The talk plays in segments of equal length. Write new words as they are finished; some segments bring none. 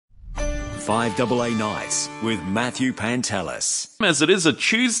5AA Nights with Matthew Pantelis. As it is a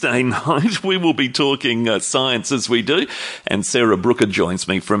Tuesday night, we will be talking science as we do. And Sarah Brooker joins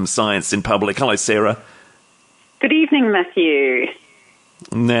me from Science in Public. Hello, Sarah. Good evening, Matthew.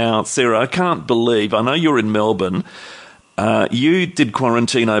 Now, Sarah, I can't believe, I know you're in Melbourne. You did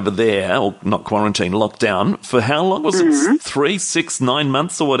quarantine over there, or not quarantine, lockdown, for how long was it? 3, 6, 9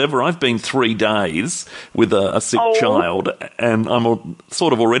 months or whatever? I've been 3 days with a sick child, and I'm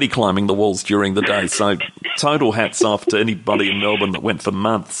sort of already climbing the walls during the day, so total hats off to anybody in Melbourne that went for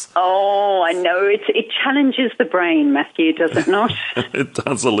months. Oh, I know. It challenges the brain, Matthew, does it not? It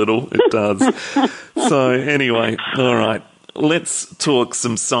does a little, it does. So anyway, all right. Let's talk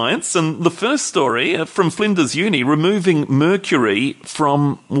some science. And the first story from Flinders Uni, removing mercury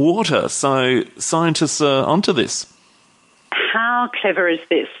from water. So scientists are onto this. How clever is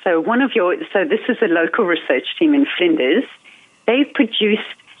this? So this is a local research team in Flinders. They've produced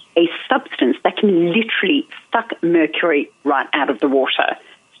a substance that can literally suck mercury right out of the water,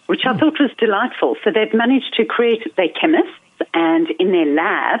 which I thought was delightful. So they've managed to create, they're chemists, and in their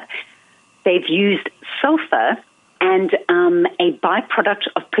lab, they've used sulfur and a byproduct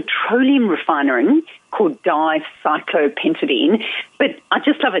of petroleum refining called dicyclopentadiene. But I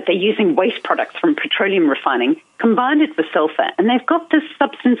just love it. They're using waste products from petroleum refining, combined it with sulfur, and they've got this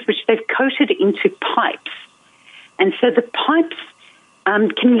substance which they've coated into pipes. And so the pipes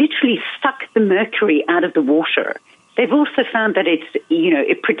can literally suck the mercury out of the water. They've also found that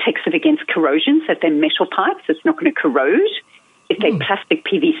it protects it against corrosion. So if they're metal pipes, it's not going to corrode. If they're plastic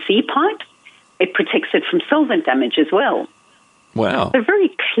PVC pipes, it protects it from solvent damage as well. Wow. A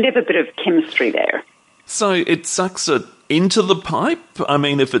very clever bit of chemistry there. So it sucks it into the pipe? I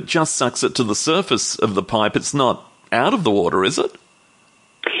mean, if it just sucks it to the surface of the pipe, it's not out of the water, is it?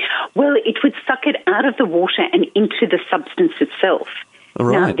 Well, it would suck it out of the water and into the substance itself.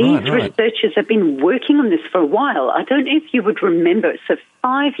 Right, now, these researchers have been working on this for a while. I don't know if you would remember. So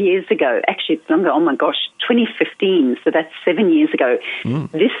 5 years ago, actually it's longer, 2015, so that's 7 years ago,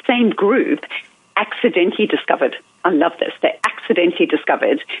 this same group accidentally discovered, I love this, they accidentally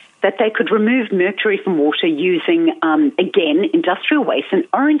discovered that they could remove mercury from water using, again, industrial waste and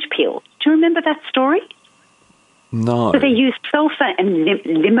orange peel. Do you remember that story? No. So they used sulfur and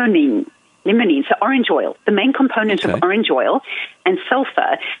limonene, so orange oil, the main component of orange oil, and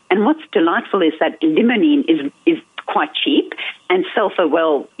sulfur. And what's delightful is that limonene is quite cheap, and sulfur,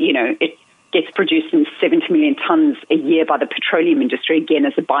 it gets produced in 70 million tonnes a year by the petroleum industry, again,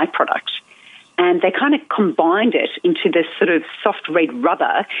 as a byproduct. And they kind of combined it into this sort of soft red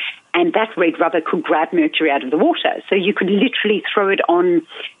rubber, and that red rubber could grab mercury out of the water. So you could literally throw it on,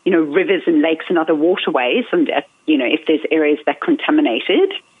 rivers and lakes and other waterways, and, if there's areas that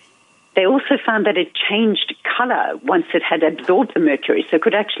contaminated. They also found that it changed colour once it had absorbed the mercury, so it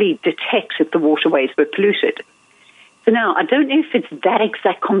could actually detect if the waterways were polluted. So now, I don't know if it's that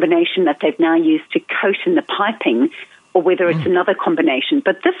exact combination that they've now used to coat in the piping, or whether it's another combination.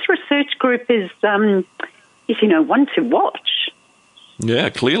 But this research group is one to watch. Yeah,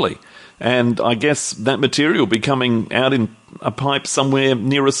 clearly. And I guess that material will be coming out in a pipe somewhere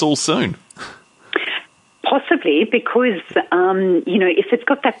near us all soon. Possibly, because, if it's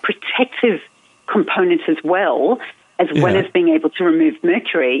got that protective component as well as being able to remove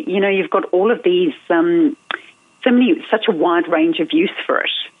mercury, you've got all of these, such a wide range of use for it.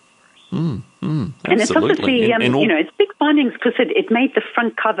 And it's obviously, it's big findings because it made the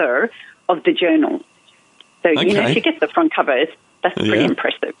front cover of the journal. So, if you get the front cover, that's pretty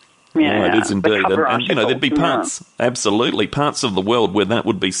impressive. Yeah, it is indeed. And there'd be parts of the world where that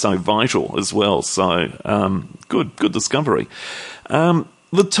would be so vital as well. So, good discovery.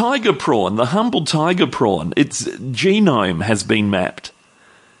 The tiger prawn, the humble tiger prawn, its genome has been mapped.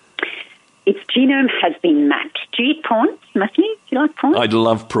 Its genome has been mapped. Do you eat prawns, Matthew? Do you like prawns? I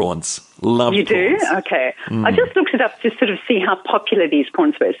love prawns. You do? Okay. I just looked it up to sort of see how popular these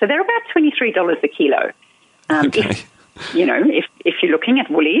prawns were. So they're about $23 a kilo. If you're looking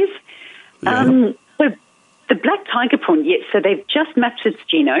at Woolies. So the black tiger prawn, so they've just mapped its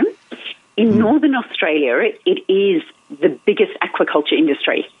genome. In northern Australia, it is the biggest aquaculture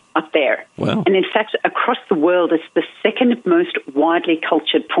industry up there. Wow. And in fact, across the world, it's the second most widely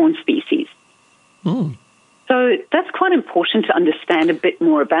cultured prawn species. So that's quite important to understand a bit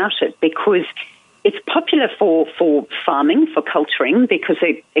more about it, because it's popular for farming, for culturing, because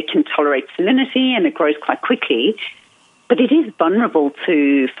it can tolerate salinity and it grows quite quickly. But it is vulnerable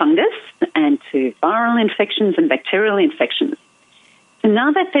to fungus and to viral infections and bacterial infections. So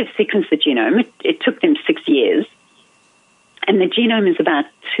now that they've sequenced the genome, it took them 6 years, and the genome is about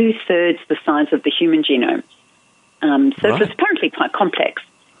 2/3 the size of the human genome. So it's apparently quite complex.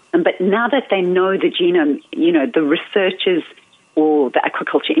 But now that they know the genome, the researchers or the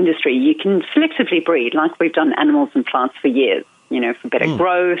aquaculture industry, you can selectively breed, like we've done animals and plants for years, for better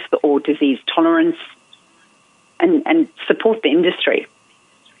growth or disease tolerance, and support the industry.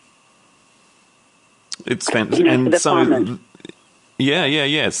 It's fantastic. And so,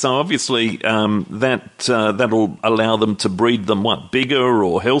 yeah. So obviously that'll allow them to breed them, bigger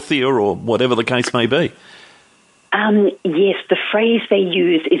or healthier or whatever the case may be. Yes, the phrase they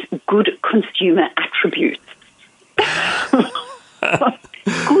use is good consumer attributes. Good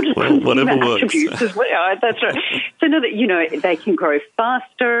consumer attributes is that's right. So that they can grow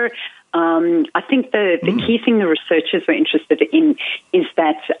faster. I think the key thing the researchers were interested in is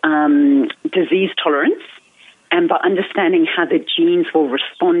that disease tolerance, and by understanding how the genes will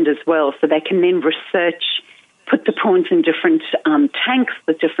respond as well, so they can then put the prawns in different tanks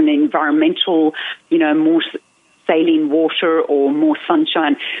with different environmental, more saline water or more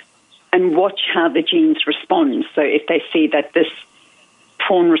sunshine, and watch how the genes respond. So if they see that this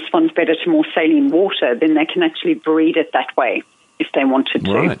prawn responds better to more saline water, then they can actually breed it that way if they wanted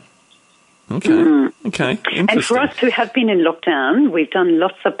to. Right. Okay. Okay. Interesting. And for us who have been in lockdown, we've done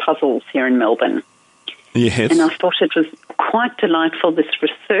lots of puzzles here in Melbourne. Yes. And I thought it was quite delightful. This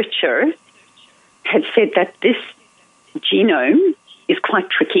researcher had said that this genome is quite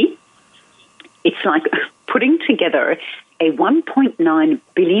tricky. It's like putting together a 1.9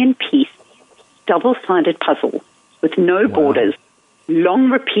 billion piece double-sided puzzle with no borders, long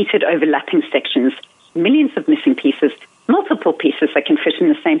repeated overlapping sections, millions of missing pieces, multiple pieces that can fit in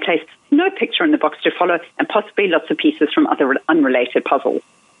the same place, no picture in the box to follow, and possibly lots of pieces from other unrelated puzzles.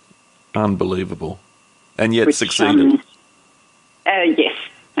 Unbelievable. And yet succeeded. Yes,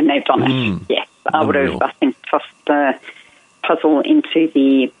 and they've done it. Yes. I would have, I think, tossed the puzzle into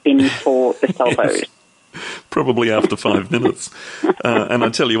the bin for the salvos. Yes. Probably after 5 minutes. And I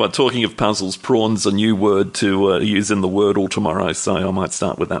tell you what, talking of puzzles, prawn's a new word to use in the Wordle tomorrow, so I might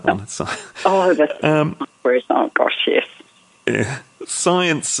start with that one. So, that's oh gosh, yes. Yeah.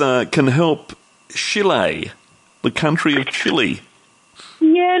 Science can help Chile, the country of Chile.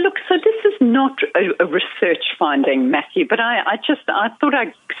 Yeah, look, so this is not a research finding, Matthew, but I thought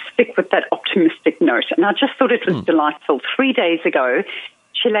I'd stick with that optimistic note, and I just thought it was delightful. 3 days ago,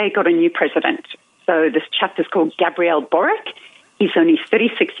 Chile got a new president. So this chap is called Gabriel Boric. He's only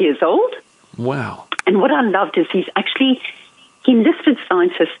 36 years old. Wow. And what I loved is he enlisted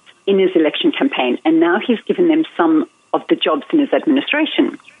scientists in his election campaign, and now he's given them some of the jobs in his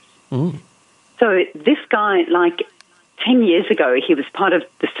administration. So this guy, 10 years ago, he was part of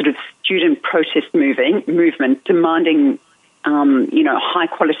the sort of student protest movement demanding,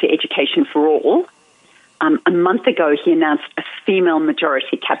 high-quality education for all. A month ago, he announced a female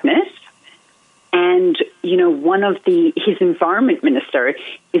majority cabinet. And, one of his environment minister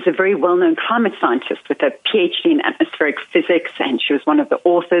is a very well-known climate scientist with a PhD in atmospheric physics, and she was one of the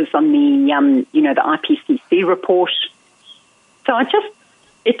authors on the IPCC report. So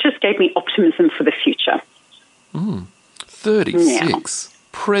it just gave me optimism for the future. 36.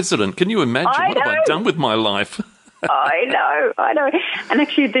 President. Can you imagine? What have I done with my life? I know. And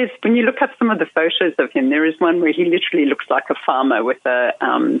actually, when you look up some of the photos of him, there is one where he literally looks like a farmer with a...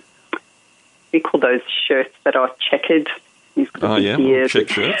 we call those shirts that are checkered. He's got check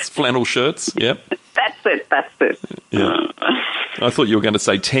shirts, flannel shirts, yep. That's it. Yeah. I thought you were going to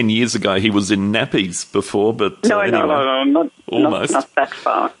say 10 years ago he was in nappies before, but no, almost. Not that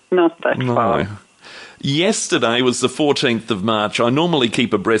far. Far. Yesterday was the 14th of March. I normally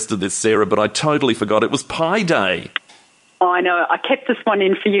keep abreast of this, Sarah, but I totally forgot. It was Pi Day. Oh, I know. I kept this one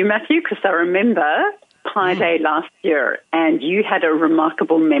in for you, Matthew, because I remember Pi Day last year, and you had a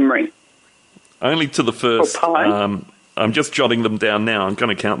remarkable memory. Only to the first. I'm just jotting them down now. I'm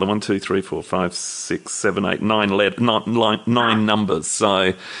going to count them 1, 2, 3, 4, 5, 6, 7, 8, 9 numbers.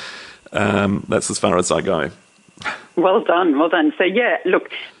 So that's as far as I go. Well done. So,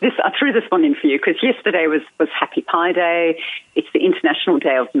 look, I threw this one in for you because yesterday was Happy Pi Day. It's the International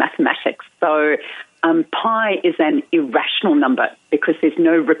Day of Mathematics. So pi is an irrational number because there's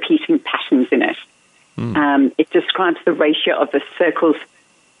no repeating patterns in it. It describes the ratio of the circle's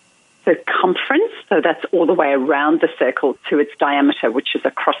circumference, so that's all the way around the circle, to its diameter, which is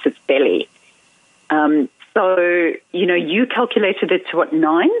across its belly. So, you calculated it to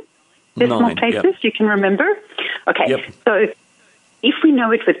 9 decimal places, yep. You can remember? Okay, yep. So if we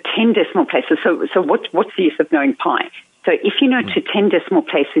know it with 10 decimal places, so what's the use of knowing pi? So if you know to 10 decimal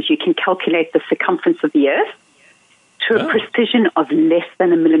places, you can calculate the circumference of the Earth to a precision of less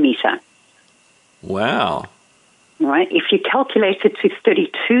than a millimeter. Wow. Right? If you calculate it to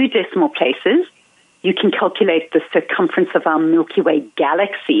 32 decimal places, you can calculate the circumference of our Milky Way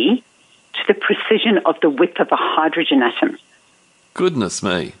galaxy to the precision of the width of a hydrogen atom. Goodness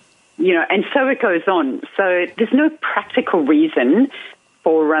me. And so it goes on. So there's no practical reason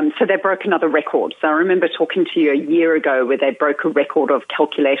for, so they broke another record. So I remember talking to you a year ago where they broke a record of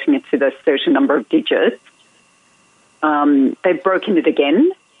calculating it to the certain number of digits. They've broken it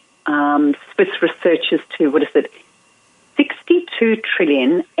again. Swiss researchers to,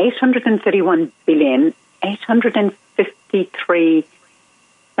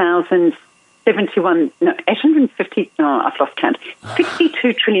 850, I've lost count,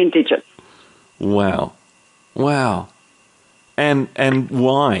 62 trillion digits. Wow. And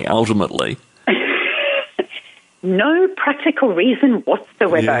why, ultimately? No practical reason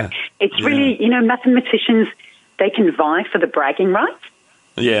whatsoever. Yeah. It's really, mathematicians, they can vie for the bragging rights.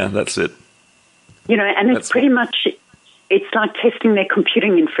 Yeah, that's it. And it's pretty much, it's like testing their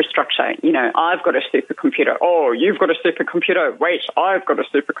computing infrastructure. I've got a supercomputer. Oh, you've got a supercomputer. Wait, I've got a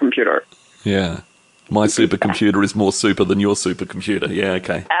supercomputer. Yeah. My supercomputer is more super than your supercomputer. Yeah,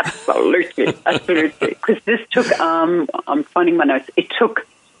 okay. Absolutely. Because this took, I'm finding my notes,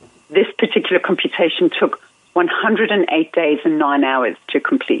 this particular computation took 108 days and 9 hours to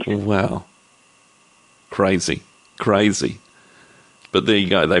complete. Wow. Crazy. But there you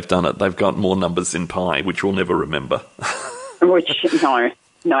go, they've done it. They've got more numbers in pi, which we'll never remember. No,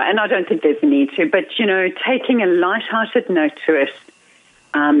 and I don't think there's a need to. But, taking a light-hearted note to it,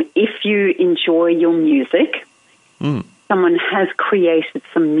 if you enjoy your music, someone has created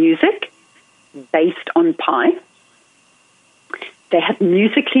some music based on pi. They have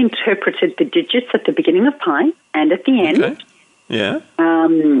musically interpreted the digits at the beginning of pi and at the end. Okay. Yeah.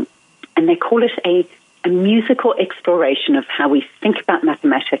 And they call it a musical exploration of how we think about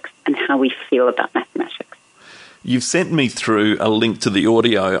mathematics and how we feel about mathematics. You've sent me through a link to the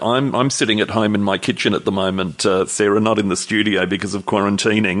audio. I'm sitting at home in my kitchen at the moment, Sarah, not in the studio because of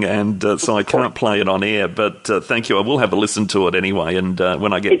quarantining, and so I can't play it on air, but thank you. I will have a listen to it anyway, and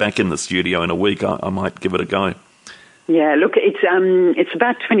when I get back in the studio in a week, I might give it a go. Yeah, look, it's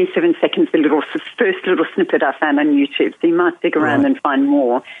about 27 seconds, the first little snippet I found on YouTube, so you might dig around and find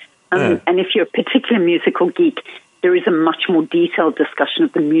more. And if you're a particular musical geek, there is a much more detailed discussion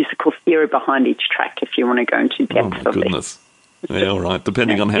of the musical theory behind each track if you want to go into depth of it. Oh, my goodness. Yeah, all right.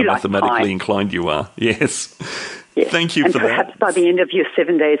 Depending on how mathematically inclined you are. Yes. Thank you for that. And perhaps by the end of your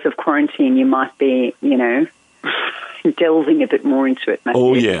 7 days of quarantine, you might be, delving a bit more into it, Matthew.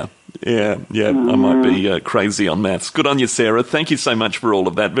 Oh, yeah. I might be crazy on maths. Good on you, Sarah. Thank you so much for all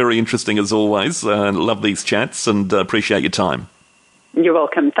of that. Very interesting as always. Love these chats and appreciate your time. You're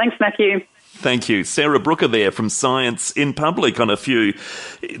welcome. Thanks, Matthew. Thank you. Sarah Brooker there from Science in Public on a few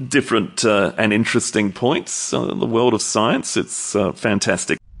different and interesting points. The world of science, it's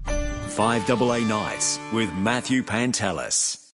fantastic. 5AA Nights with Matthew Pantelis.